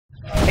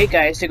Hey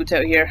guys,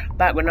 REUPLOAD here,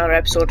 back with another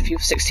episode of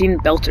FIFA 16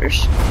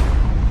 Belters.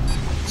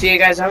 So yeah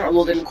guys, I haven't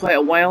uploaded in quite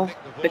a while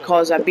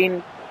because I've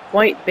been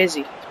quite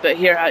busy. But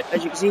here,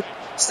 as you can see,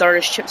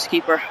 started as Chips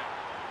Keeper.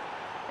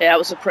 Yeah, that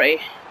was a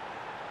pretty...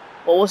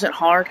 Well, it wasn't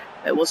hard,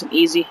 it wasn't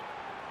easy.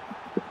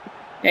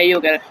 Yeah,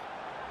 you'll get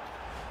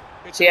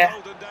it. So yeah,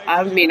 I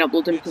haven't been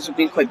uploading because I've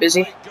been quite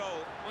busy.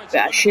 But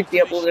I should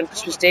be uploading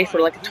Christmas Day for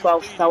like a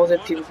 12,000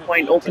 FIFA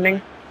point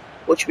opening,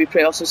 which would be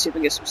pretty awesome. See if we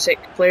can get some sick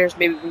players.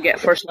 Maybe we can get a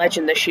first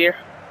legend this year.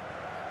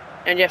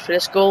 And yeah, for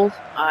this goal,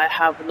 I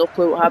have no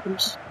clue what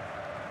happens.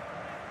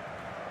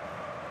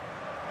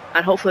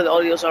 And hopefully the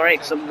audio's alright,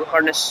 because I'm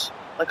recording this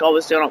like I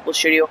always do on Upload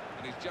Studio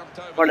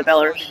for the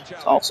Bellers.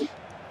 It's awesome.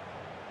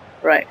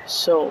 Right,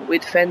 so we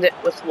defend it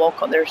with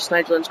Walcott there.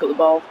 Snigelin's got the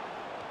ball.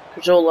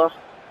 Cazorla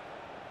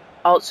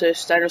out to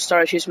Daniel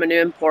Sturridge. He's my new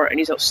import, and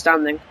he's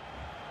outstanding.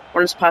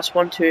 Runs past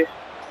 1, 2,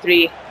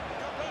 3,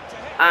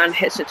 and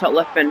hits it top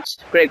left bin.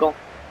 Great goal.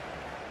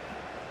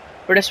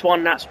 For this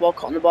one, that's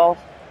Walcott on the ball,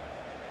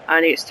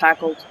 and he gets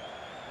tackled.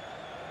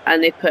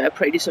 And they put a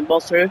pretty decent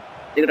ball through.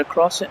 They're going to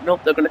cross it.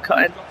 Nope, they're going to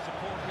cut in.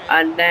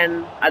 And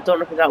then, I don't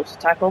know if that was a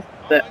tackle,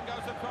 but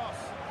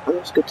that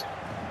was good.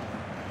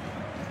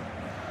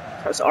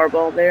 That's our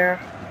ball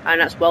there,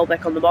 and that's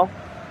Welbeck on the ball.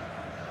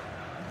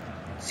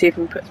 See if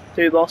we can put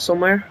through the ball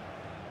somewhere.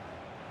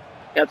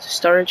 Get up to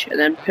Sturridge, and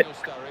then put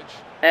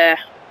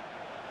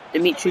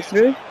Dimitri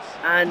through.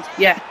 And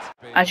yeah,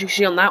 as you can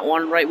see on that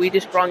one, right, we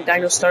just brought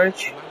Daniel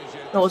Sturridge.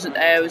 No,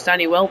 it was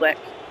Danny Welbeck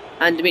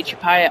and Dimitri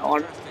Payet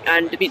on,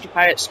 and Dimitri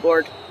Payet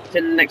scored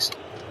within the next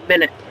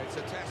minute.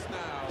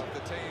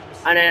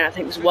 And then I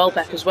think it was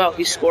Welbeck as well.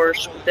 He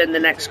scores within the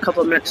next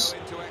couple of minutes,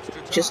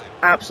 which is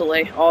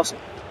absolutely awesome.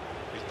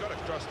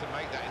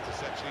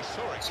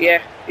 So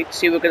yeah, you can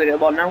see we're going to get the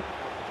ball now.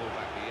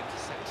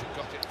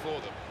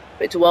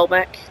 Bit to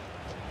Welbeck.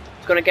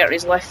 He's going to get on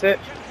his left foot.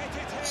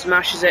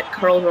 Smashes it,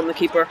 curls on the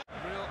keeper.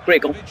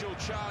 Great goal.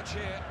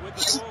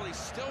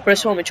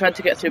 First one we tried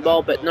to get through the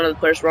ball, but none of the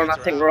players were on. I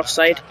think we're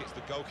offside.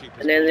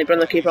 And then they bring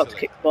the keeper up to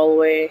kick the ball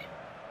away.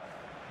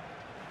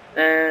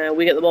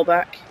 We get the ball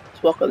back.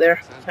 Let's walk up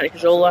there. Santi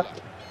Cazorla.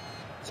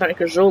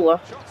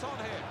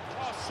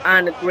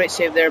 And a great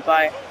save there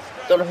by,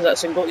 don't know who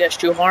that's in goal. Yes,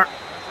 Stu Hart.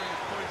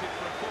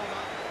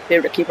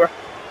 Favourite keeper.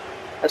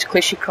 As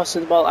Clichy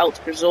crosses the ball out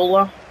to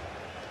Cazorla.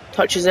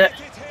 Touches it.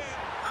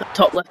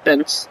 Top left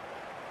bins.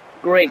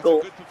 Great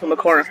goal from a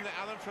corner.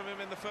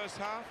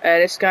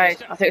 This guy,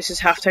 I think this is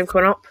half time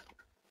coming up.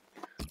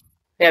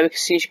 Yeah, we can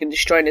see she can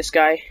destroy this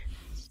guy.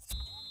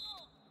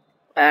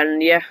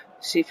 And yeah,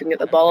 see if we can get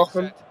the ball off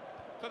him.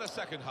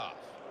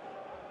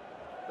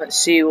 Let's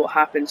see what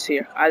happens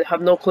here. I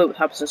have no clue what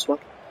happens this one.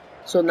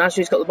 So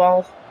Nasri's got the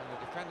ball.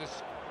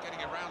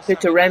 Here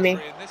to Remy.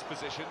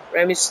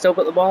 Remy's still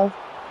got the ball.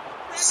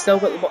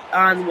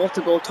 And what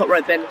a goal, top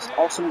right bin.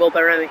 Awesome goal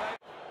by Remy.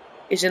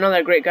 He's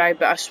another great guy,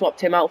 but I swapped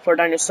him out for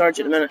Daniel Sturridge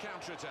at the minute.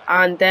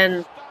 And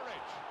then,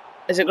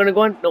 is it going to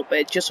go in? Nope,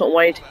 it just went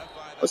wide.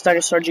 It's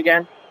Daniel Sturridge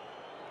again.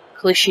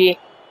 Clichy.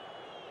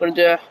 Going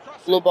to do a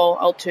low ball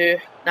out to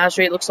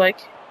Nasri, it looks like.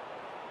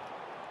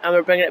 And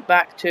we're bringing it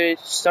back to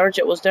Sturridge.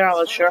 It was there, I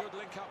was sure.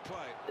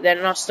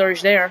 Then not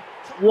Sturridge there.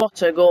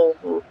 What a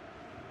goal.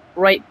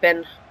 Right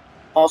bin.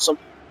 Awesome.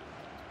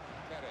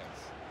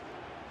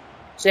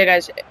 So yeah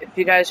guys, if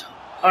you guys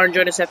are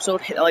enjoying this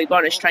episode, hit the like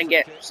button. Let's try and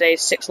get, say,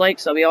 6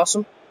 likes. That'll be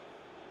awesome.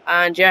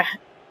 And yeah,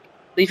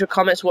 leave your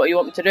comments what you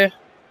want me to do.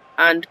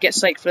 And get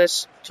psyched for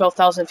this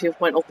 12,000 FIFA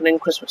point opening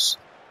Christmas.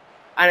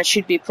 And it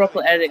should be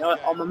properly edited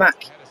on my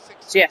Mac.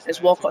 So yeah,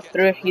 there's Walcott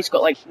through. He's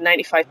got like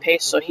 95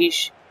 pace, so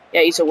he's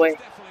away.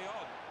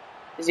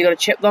 Is he going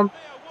to chip them?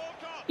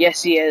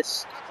 Yes, he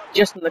is.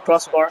 Just in the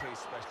crossbar.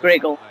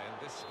 Great goal.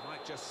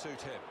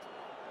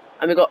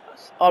 And we're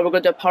going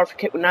to do a powerful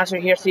kick with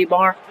Nasri here, 3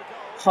 bar.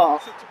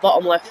 Oh,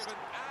 bottom left.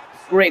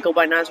 Great goal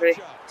by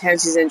Nasri.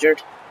 Hence he's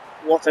injured.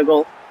 What a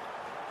goal.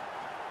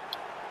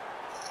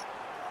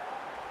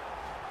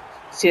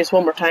 See this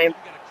one more time.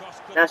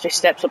 Nasri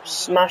steps up,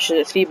 smashes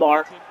it, 3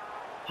 bar.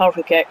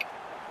 Powerful kick.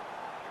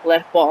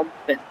 Left bottom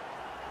bin.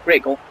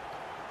 Great goal.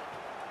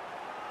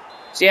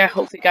 So yeah,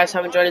 hopefully you guys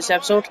have enjoyed this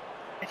episode.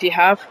 If you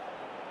have,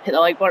 hit the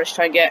like button. Let's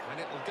try and get,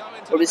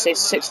 what did we say,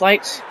 6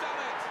 likes.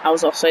 I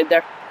was offside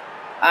there.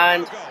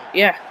 And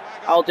yeah,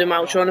 I'll do my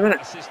outro in a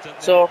minute.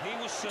 So,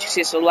 you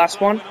see it's the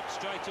last one.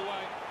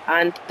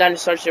 And Daniel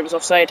Sturridge was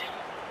offside.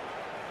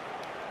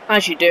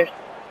 As you do.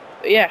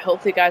 But yeah,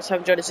 hopefully you guys have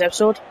enjoyed this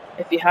episode.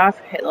 If you have,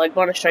 hit the like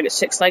button. Let's try and get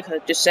 6 likes,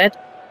 like I just said.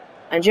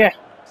 And yeah,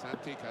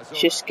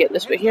 just get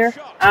this bit here.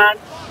 And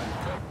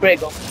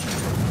great goal.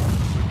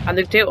 And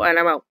the tail, and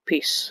I'm out.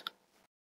 Peace.